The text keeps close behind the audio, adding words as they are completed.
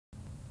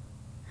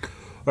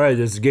Alright,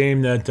 this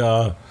game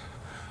that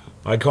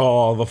I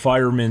call the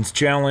Fireman's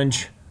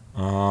Challenge.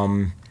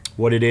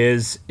 What it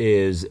is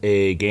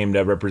a game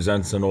that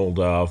represents an old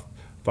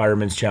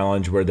Fireman's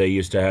Challenge where they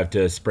used to have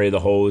to spray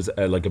the hose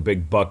at like a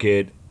big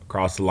bucket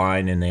across the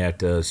line and they had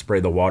to spray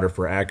the water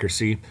for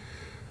accuracy.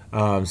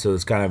 So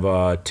it's kind of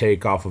a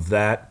take off of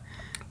that.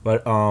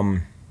 But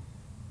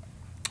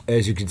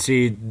as you can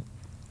see,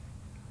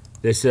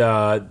 this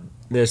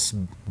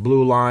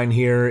blue line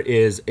here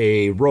is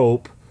a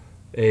rope,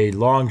 a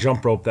long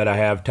jump rope that I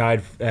have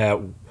tied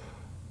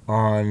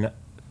on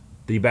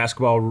the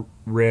basketball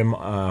rim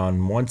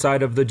on one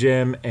side of the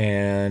gym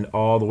and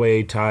all the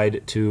way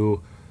tied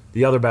to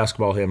the other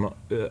basketball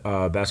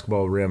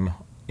rim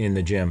in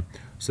the gym.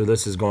 So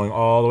this is going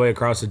all the way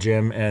across the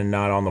gym and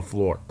not on the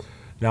floor.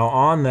 Now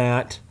on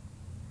that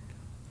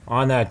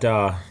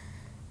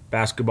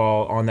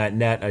basketball, on that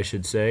net, I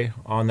should say,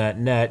 on that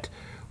net,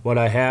 what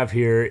I have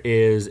here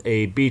is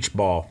a beach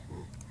ball.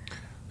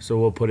 So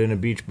we'll put in a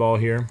beach ball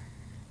here.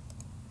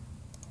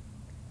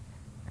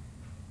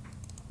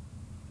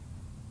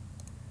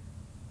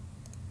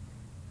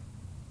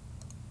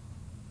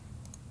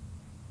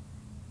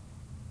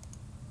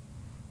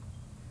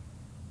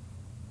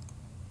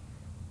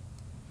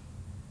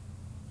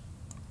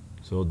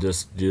 So we'll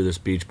just do this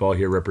beach ball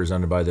here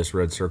represented by this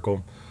red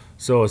circle.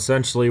 So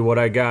essentially what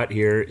I got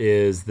here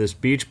is this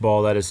beach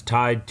ball that is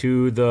tied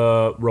to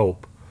the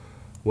rope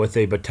with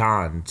a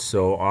baton.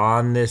 So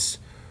on this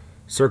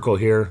circle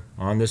here,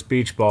 on this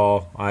beach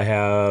ball, I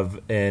have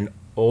an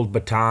old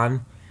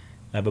baton.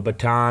 I have a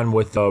baton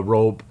with a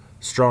rope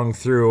strung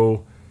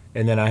through,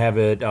 and then I have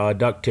it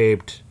duct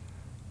taped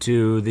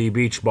to the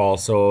beach ball.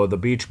 So the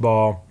beach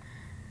ball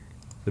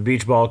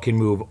can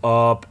move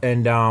up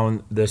and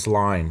down this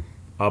line.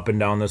 Up and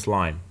down this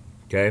line,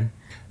 okay?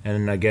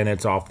 And again,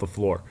 it's off the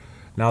floor.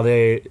 Now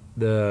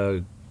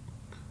the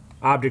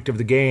object of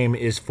the game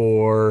is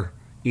for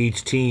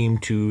each team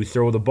to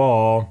throw the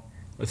ball,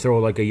 throw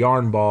like a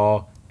yarn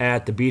ball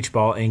at the beach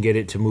ball and get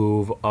it to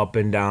move up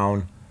and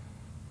down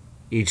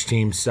each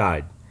team's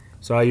side.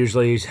 So I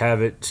usually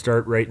have it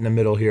start right in the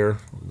middle here.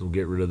 We'll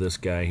get rid of this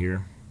guy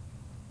here.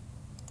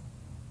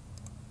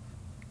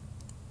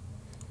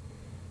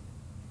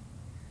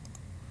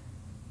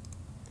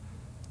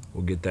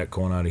 We'll get that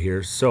cone out of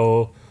here.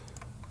 So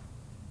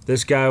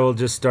this guy will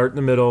just start in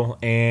the middle,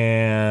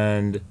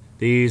 and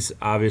these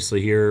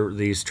obviously here,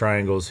 these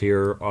triangles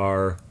here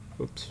are,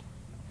 oops.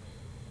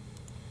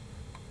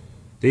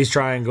 These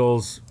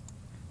triangles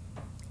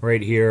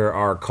right here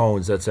are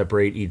cones that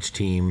separate each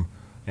team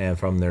and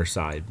from their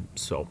side.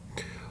 So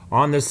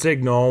on the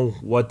signal,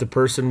 what the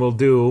person will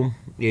do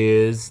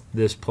is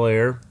this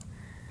player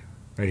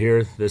right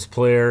here, this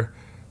player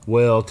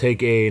will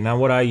take now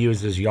what I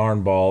use is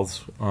yarn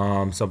balls,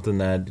 something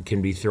that can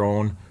be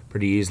thrown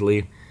pretty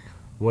easily.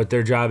 What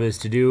their job is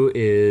to do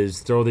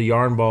is throw the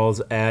yarn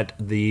balls at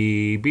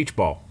the beach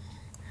ball.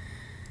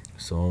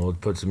 So we'll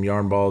put some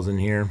yarn balls in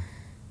here,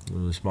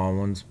 really small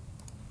ones.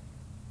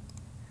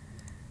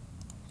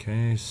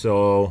 Okay,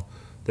 so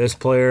this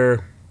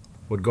player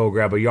would go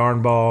grab a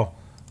yarn ball,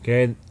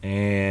 okay,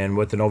 and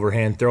with an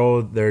overhand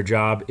throw, their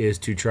job is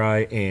to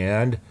try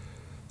and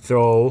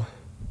throw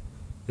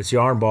this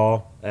yarn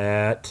ball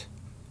at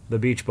the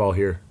beach ball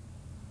here.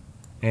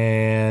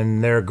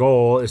 And their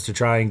goal is to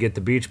try and get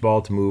the beach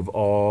ball to move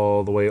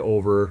all the way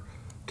over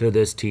to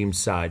this team's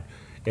side.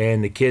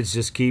 And the kids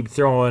just keep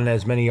throwing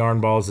as many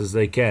yarn balls as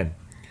they can.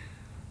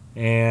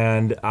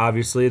 And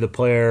obviously the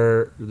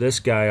player, this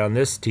guy on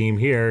this team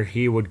here,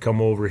 he would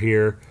come over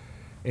here,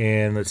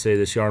 and let's say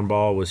this yarn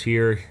ball was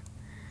here.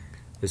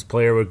 This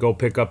player would go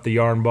pick up the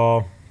yarn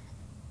ball,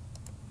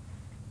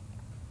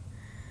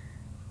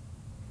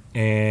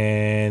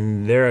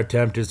 and their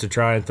attempt is to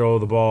try and throw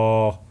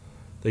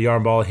the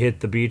yarn ball,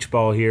 hit the beach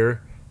ball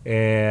here,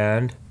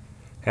 and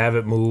have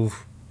it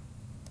move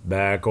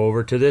back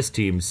over to this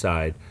team's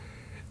side.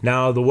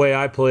 Now the way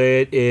I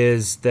play it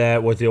is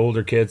that with the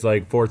older kids,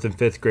 like 4th and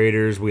 5th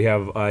graders,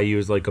 I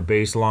use like a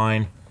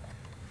baseline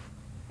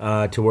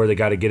to where they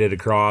got to get it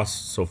across.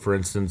 So for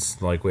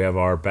instance, like we have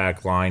our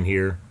back line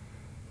here,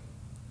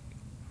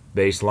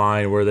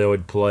 baseline where they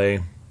would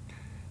play,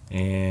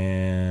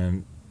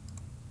 and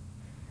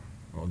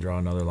I'll draw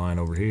another line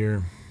over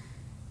here.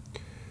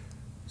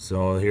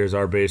 So here's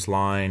our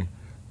baseline,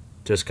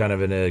 just kind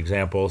of an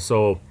example.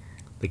 So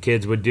the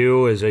kids would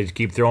do is they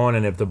keep throwing,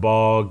 and if the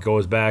ball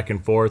goes back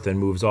and forth and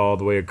moves all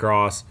the way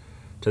across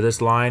to this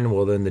line,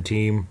 well then the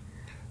team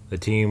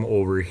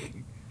over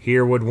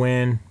here would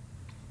win.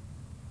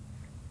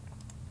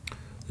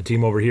 The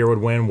team over here would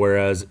win,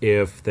 whereas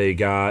if the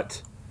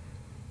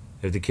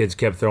kids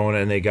kept throwing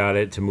and they got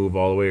it to move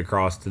all the way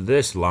across to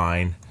this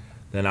line,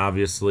 then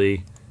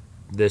obviously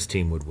this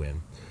team would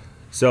win.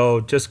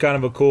 So just kind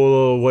of a cool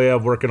little way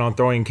of working on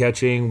throwing and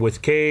catching.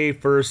 With K,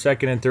 1st,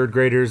 2nd, and 3rd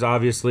graders,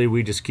 obviously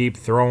we just keep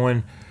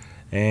throwing,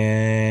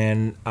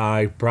 and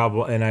I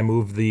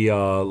move the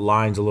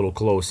lines a little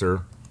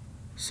closer.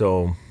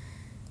 So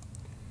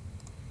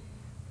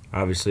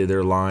obviously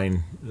their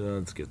line,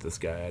 let's get this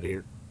guy out of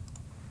here.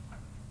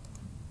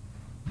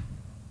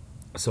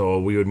 So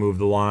we would move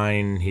the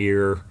line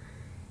here,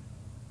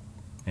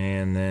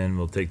 and then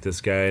we'll take this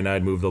guy and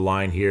I'd move the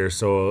line here,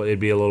 so it'd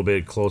be a little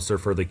bit closer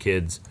for the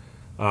kids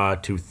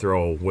to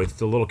throw with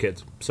the little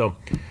kids. So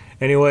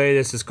anyway,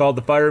 this is called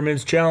the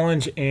Fireman's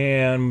Challenge,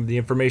 and the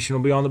information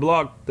will be on the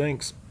blog.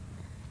 Thanks.